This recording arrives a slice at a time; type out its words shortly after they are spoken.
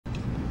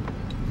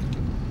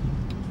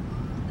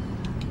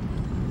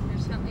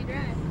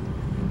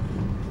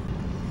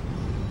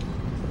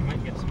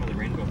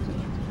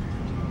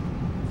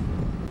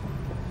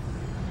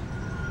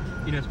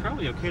You know, it's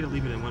probably okay to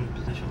leave it in one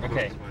position.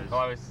 Okay.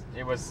 Well,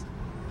 it was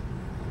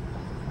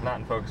not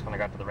in focus when I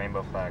got to the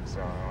rainbow flag,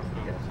 so I wanted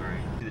to get it. Sorry.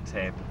 Do the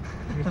tape.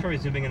 He was probably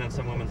zooming in on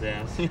some woman's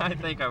ass. Yeah, I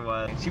think I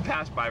was. She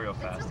passed by real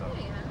fast, though.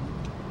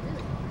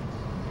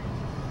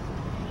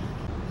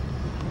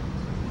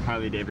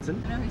 Harley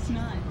Davidson? No, he's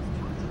not.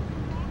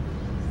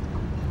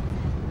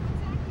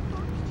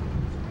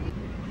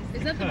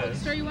 Is that the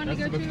bookstore you want to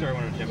go to? That's the bookstore I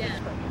want to jump Yeah.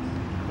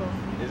 Cool.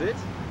 Is it?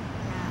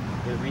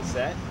 Yeah. Did it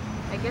reset?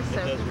 I guess so.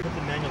 It does. Hit the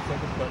manual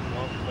focus button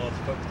while it's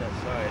focused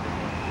outside.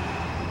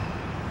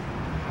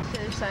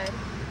 The other side.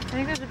 I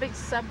think there's a big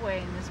Subway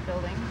in this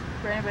building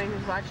for anybody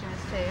who's watching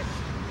this tape.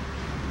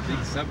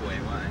 Big Subway,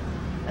 why?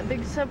 A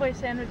big Subway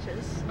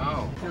sandwiches.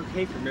 Oh. It's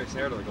okay for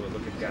Sarah to go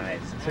look at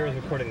guys. Sarah's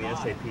recording the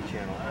SAP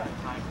channel.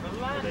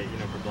 For the, you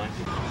know, for blind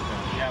people.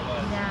 Yeah, it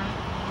was.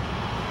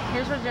 Yeah.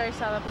 Here's what Jerry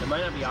saw up. It might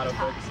not be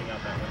auto-focusing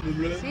out that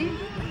way. See?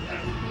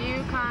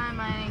 Yukon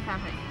Mining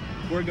Company.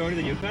 We're going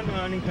to the Yukon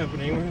Mining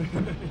Company. Yeah,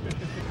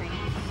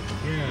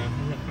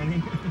 isn't that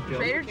funny?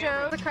 Trader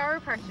Joe. The car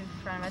we're parked in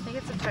front of. I think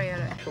it's a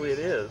Toyota. Actually, it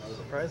is,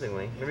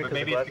 surprisingly.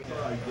 Maybe it's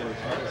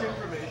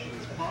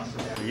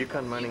the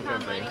Yukon Mining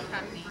Company.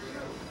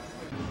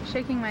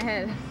 Shaking my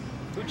head.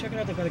 Ooh, check it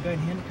out, they've got a guy in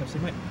handcuffs.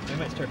 They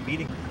might start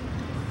beating.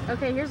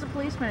 Okay, here's a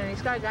policeman and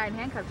he's got a guy in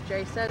handcuffs,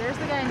 Jerry said. There's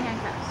the guy in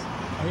handcuffs.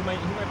 Oh, he might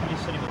be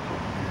just sitting up.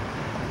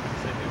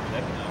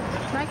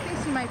 Mike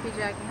thinks he might be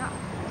jacking up.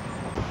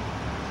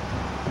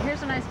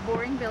 Here's a nice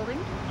boring building.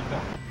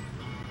 Okay.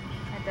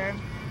 Right there.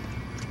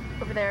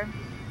 Over there.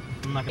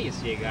 I'm not gonna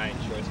see a guy in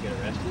shorts get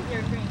arrested.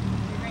 You're green.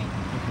 You're green.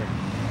 Okay.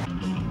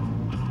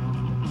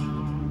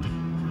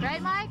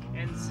 Right, Mike?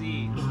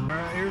 NC.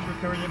 Our ears were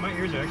covered. My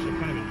ears are actually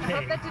kind of in I pain.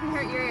 hope that didn't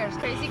hurt your ears.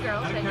 Crazy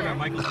girls. I don't care about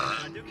Michael.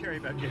 I do care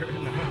about Garrett.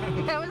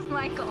 That was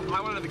Michael.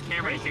 I wanted the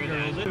camera to see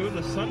that. To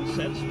the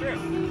Sunset Strip.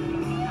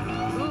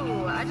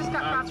 Ooh, I just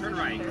got props. Turn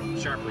right.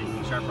 Sharply.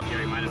 Sharply.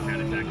 Gary might have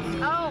found it back.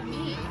 Oh,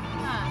 me.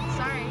 Huh,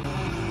 sorry.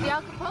 The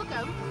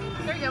Acapulco.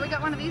 There we go. We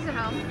got one of these at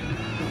home.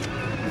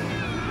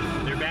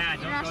 They're bad.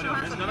 Don't go to them.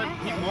 There's another.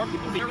 More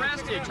people being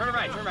arrested. Turn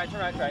right. Turn right.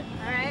 Turn right. Turn right.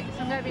 All right.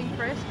 Some guy being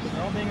frisked.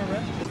 They're all being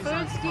arrested.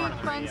 Foodski,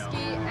 funski,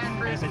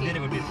 and brewski. If I did,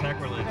 it would be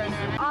sacrilege.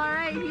 All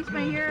right. He's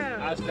my hero.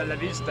 Hasta la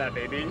vista,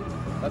 baby.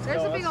 Let's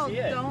There's go. a big old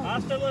dome.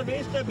 Hasta la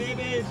vista,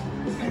 babies.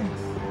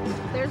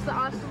 There's the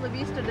Hasta la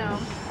Vista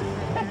dome.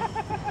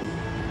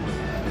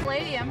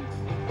 Palladium.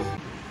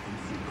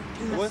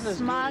 In the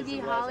smoggy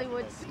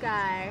Hollywood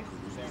sky.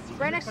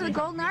 Right next to the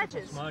Golden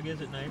Arches. Smog is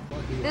at night.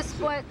 This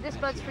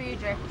bud's for you,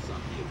 Jay.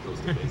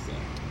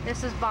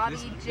 This is Bobby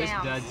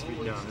Jam.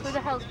 Who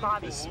the hell's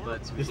Bobby? This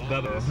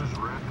Bubba.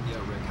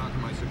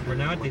 We're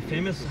now at the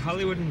famous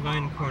Hollywood and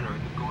Vine corner.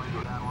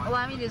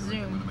 Allow me to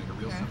zoom.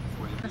 Okay.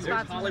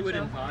 There's Hollywood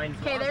and Vine.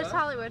 Okay, there's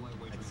Hollywood.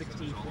 At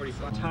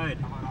 1645. Tide.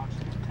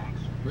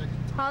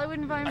 Hollywood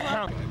and Vine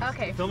Plaza.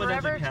 Okay,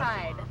 Forever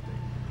Tide.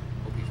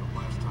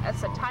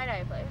 That's a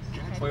tie-dye place.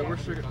 Wait, we're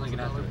sure going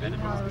to have to bend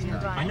it.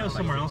 I know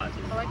somewhere else.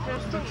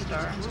 Electro's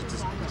bookstore.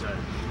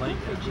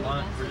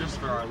 For just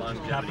for our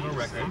longevity. Capitol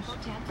Records.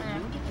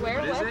 Where?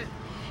 What is it?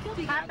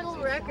 Capitol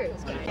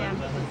Records.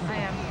 I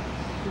am.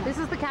 This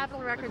is the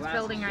Capitol Records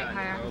building right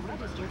here.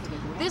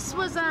 This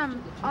was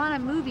on a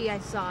movie I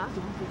saw.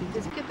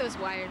 Just look at those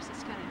wires.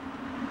 It's kind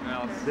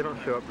of. They don't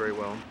show up very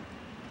well.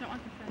 Don't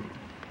want the front.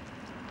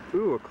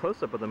 Ooh, a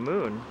close-up of the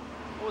moon.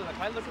 Oh,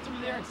 can I look through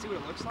there and see what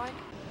it looks like?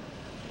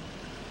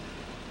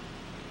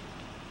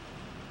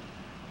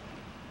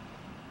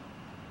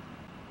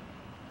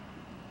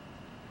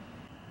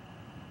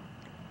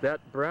 That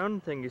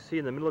brown thing you see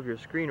in the middle of your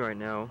screen right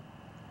now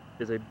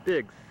is a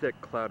big, thick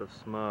cloud of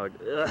smog.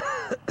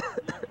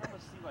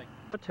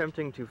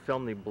 Attempting to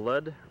film the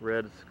blood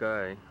red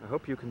sky. I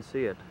hope you can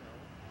see it.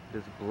 It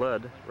is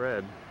blood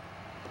red.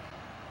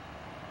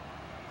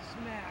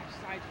 Smash,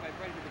 sideswipe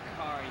right into the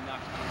car and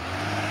knocked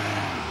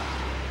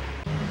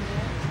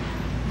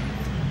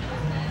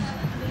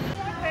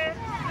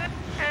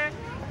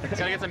it. It's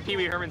gonna get some Pee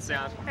Wee Herman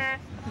sound.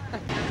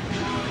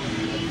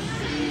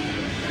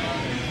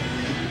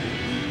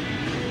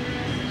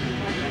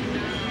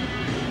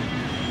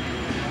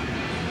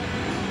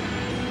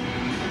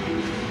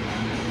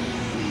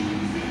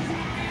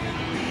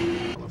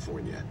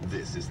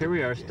 Here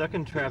we are, stuck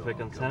in traffic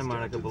on Santa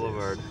Monica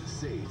Boulevard.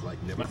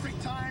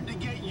 Perfect time to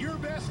get your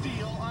best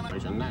deal on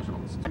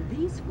nationals.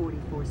 These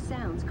 44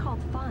 sounds called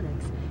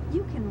phonics,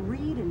 you can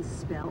read and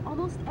spell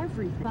almost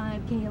everything.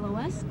 5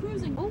 KLOS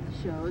cruising both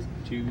shows,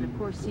 and of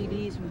course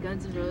CDs from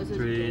Guns N' Roses,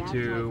 3,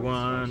 2,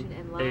 1,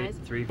 8,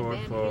 3, 4, 4.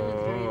 Van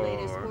Halen's very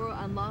latest for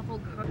unlawful.